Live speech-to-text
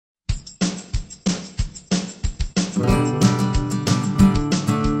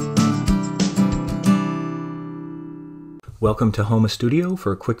Welcome to Homa Studio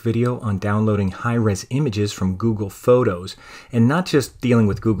for a quick video on downloading high-res images from Google Photos. And not just dealing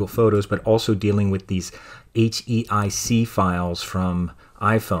with Google Photos, but also dealing with these HEIC files from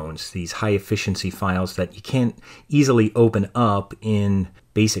iPhones, these high-efficiency files that you can't easily open up in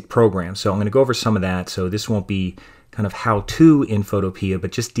basic programs. So I'm going to go over some of that, so this won't be kind of how-to in Photopea,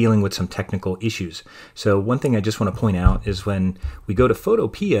 but just dealing with some technical issues. So one thing I just want to point out is when we go to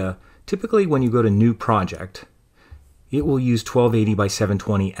Photopea, typically when you go to New Project, it will use 1280 by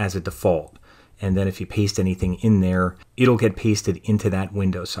 720 as a default. And then if you paste anything in there, it'll get pasted into that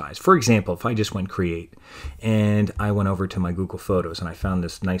window size. For example, if I just went Create and I went over to my Google Photos and I found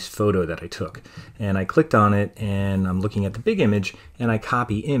this nice photo that I took and I clicked on it and I'm looking at the big image and I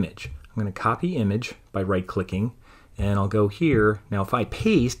copy image. I'm going to copy image by right-clicking and I'll go here. Now if I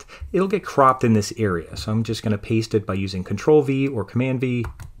paste, it'll get cropped in this area. So I'm just going to paste it by using Control V or Command V.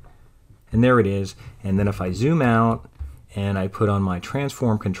 And there it is. And then if I zoom out and I put on my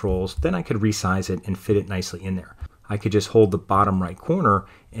transform controls, then I could resize it and fit it nicely in there. I could just hold the bottom right corner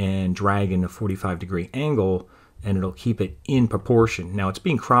and drag in a 45-degree angle and it'll keep it in proportion. Now it's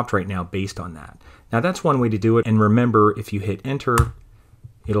being cropped right now based on that. Now that's one way to do it. And remember, if you hit enter,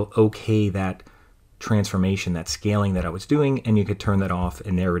 it'll okay that transformation, that scaling that I was doing, and you could turn that off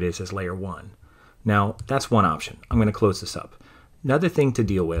and there it is as layer 1. Now that's one option. I'm going to close this up. Another thing to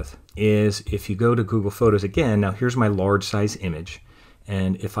deal with is if you go to Google Photos again, now here's my large size image,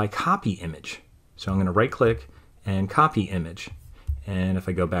 and if I copy image, so I'm going to right click and copy image, and if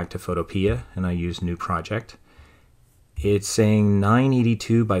I go back to Photopea and I use New Project, it's saying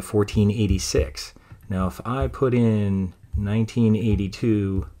 982 by 1486. Now if I put in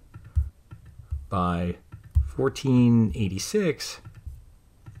 1982 by 1486,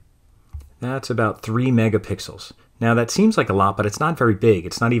 that's about 3 megapixels. Now that seems like a lot, but it's not very big.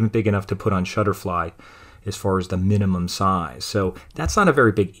 It's not even big enough to put on Shutterfly as far as the minimum size. So that's not a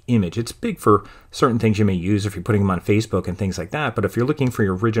very big image. It's big for certain things you may use if you're putting them on Facebook and things like that. But if you're looking for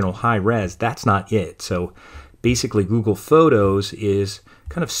your original high res, that's not it. So basically Google Photos is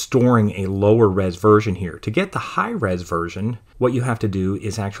kind of storing a lower res version here. To get the high res version, what you have to do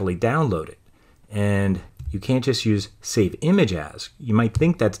is actually download it. And you can't just use save image as. You might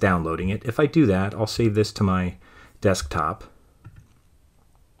think that's downloading it. If I do that, I'll save this to my desktop,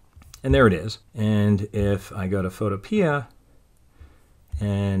 and there it is. And if I go to Photopea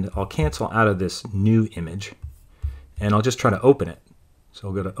and I'll cancel out of this new image and I'll just try to open it. So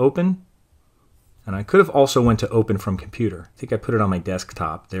I'll go to open, and I could have also went to open from computer. I think I put it on my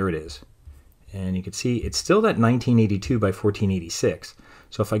desktop. There it is. And you can see it's still that 1982 by 1486.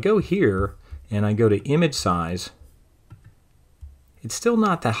 So if I go here and I go to image size, it's still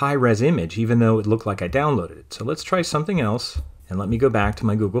not the high-res image, even though it looked like I downloaded it. So let's try something else, and let me go back to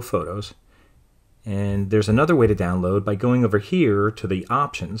my Google Photos. And there's another way to download by going over here to the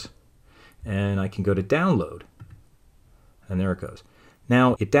options, and I can go to download. And there it goes.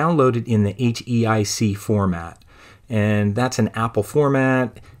 Now, it downloaded in the HEIC format, and that's an Apple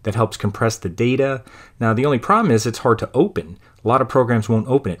format that helps compress the data. Now, the only problem is it's hard to open. A lot of programs won't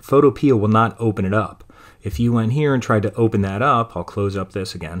open it. Photopea will not open it up. If you went here and tried to open that up, I'll close up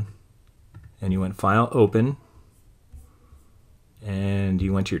this again, and you went File, Open, and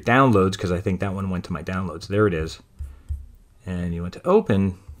you went to your downloads, because I think that one went to my downloads. There it is. And you went to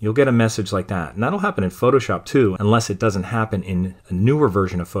Open, you'll get a message like that. And that'll happen in Photoshop too, unless it doesn't happen in a newer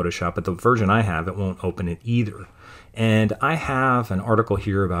version of Photoshop, but the version I have, it won't open it either. And I have an article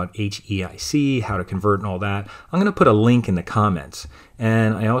here about HEIC, how to convert and all that. I'm going to put a link in the comments.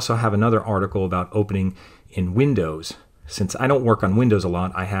 And I also have another article about opening in Windows. Since I don't work on Windows a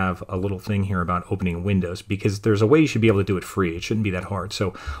lot, I have a little thing here about opening Windows, because there's a way you should be able to do it free. It shouldn't be that hard.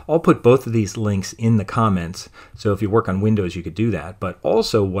 So I'll put both of these links in the comments. So if you work on Windows, you could do that. But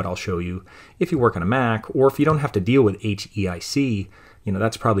also what I'll show you, if you work on a Mac, or if you don't have to deal with HEIC,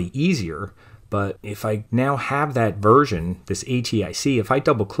 that's probably easier. But if I now have that version, this HEIC, if I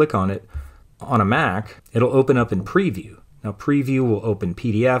double click on it on a Mac, it'll open up in Preview. Now Preview will open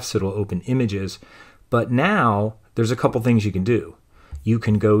PDFs, it'll open images, but now there's a couple things you can do. You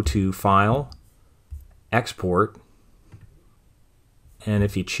can go to File, Export, and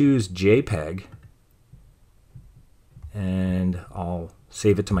if you choose JPEG, and I'll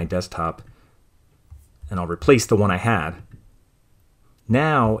save it to my desktop, and I'll replace the one I had.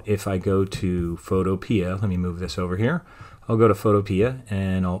 Now, if I go to Photopea, let me move this over here. I'll go to Photopea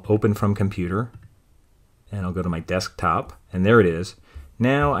and I'll open from computer and I'll go to my desktop, and there it is.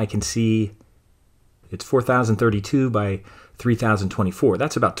 Now I can see it's 4032 by 3024.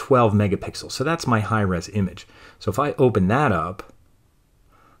 That's about 12 megapixels. So that's my high-res image. So if I open that up,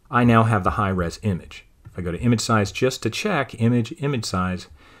 I now have the high-res image. If I go to image size just to check image size,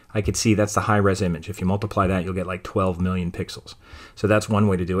 I could see that's the high-res image. If you multiply that, you'll get like 12 million pixels. So that's one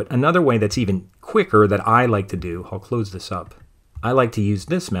way to do it. Another way that's even quicker that I like to do, I'll close this up. I like to use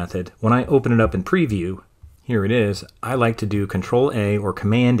this method. When I open it up in preview, here it is, I like to do Control A or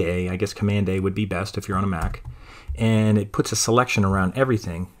Command A. I guess Command A would be best if you're on a Mac. And it puts a selection around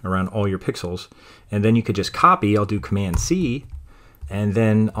everything, around all your pixels. And then you could just copy. I'll do Command C, and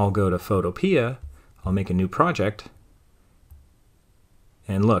then I'll go to Photopea. I'll make a new project.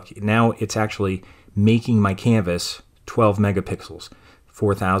 And look, now it's actually making my canvas 12 megapixels,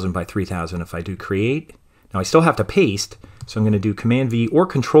 4,000 by 3,000 if I do create. Now I still have to paste, so I'm going to do Command V or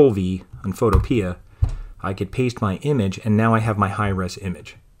Control V on Photopea. I could paste my image, and now I have my high-res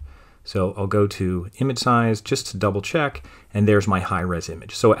image. So I'll go to image size just to double check, and there's my high-res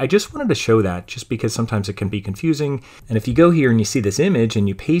image. So I just wanted to show that just because sometimes it can be confusing. And if you go here and you see this image and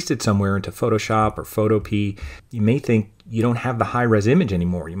you paste it somewhere into Photoshop or Photopea, you may think you don't have the high-res image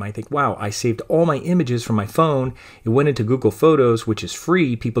anymore. You might think, wow, I saved all my images from my phone. It went into Google Photos, which is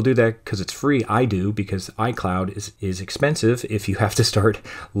free. People do that because it's free. I do because iCloud is expensive if you have to start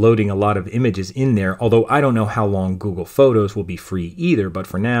loading a lot of images in there. Although I don't know how long Google Photos will be free either, but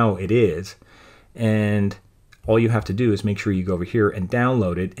for now it is. And all you have to do is make sure you go over here and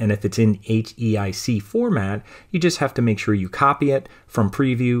download it. And if it's in HEIC format, you just have to make sure you copy it from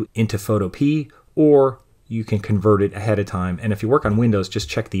preview into Photopea, or you can convert it ahead of time. And if you work on Windows, just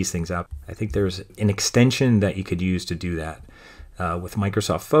check these things out. I think there's an extension that you could use to do that with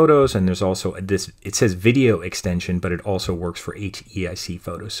Microsoft Photos, and there's also this, it says video extension, but it also works for HEIC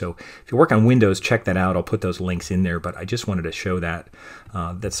Photos. So if you work on Windows, check that out. I'll put those links in there, but I just wanted to show that.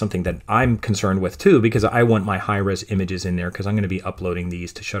 That's something that I'm concerned with too, because I want my high-res images in there, because I'm going to be uploading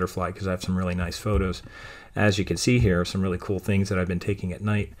these to Shutterfly because I have some really nice photos. As you can see here, some really cool things that I've been taking at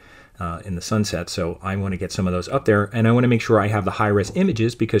night in the sunset, so I want to get some of those up there, and I want to make sure I have the high-res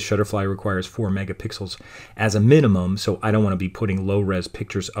images because Shutterfly requires 4 megapixels as a minimum, so I don't want to be putting low-res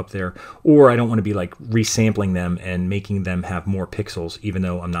pictures up there, or I don't want to be like resampling them and making them have more pixels even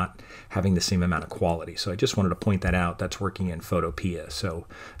though I'm not having the same amount of quality. So I just wanted to point that out. That's working in Photopea. So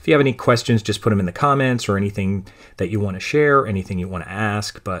if you have any questions, just put them in the comments, or anything that you want to share, anything you want to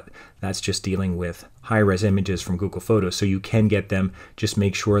ask, but that's just dealing with high-res images from Google Photos, so you can get them. Just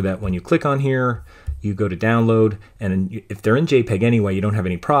make sure that when you click on here, you go to download, and if they're in JPEG anyway, you don't have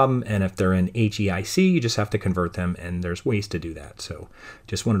any problem, and if they're in HEIC, you just have to convert them, and there's ways to do that. So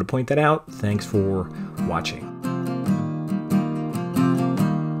just wanted to point that out. Thanks for watching.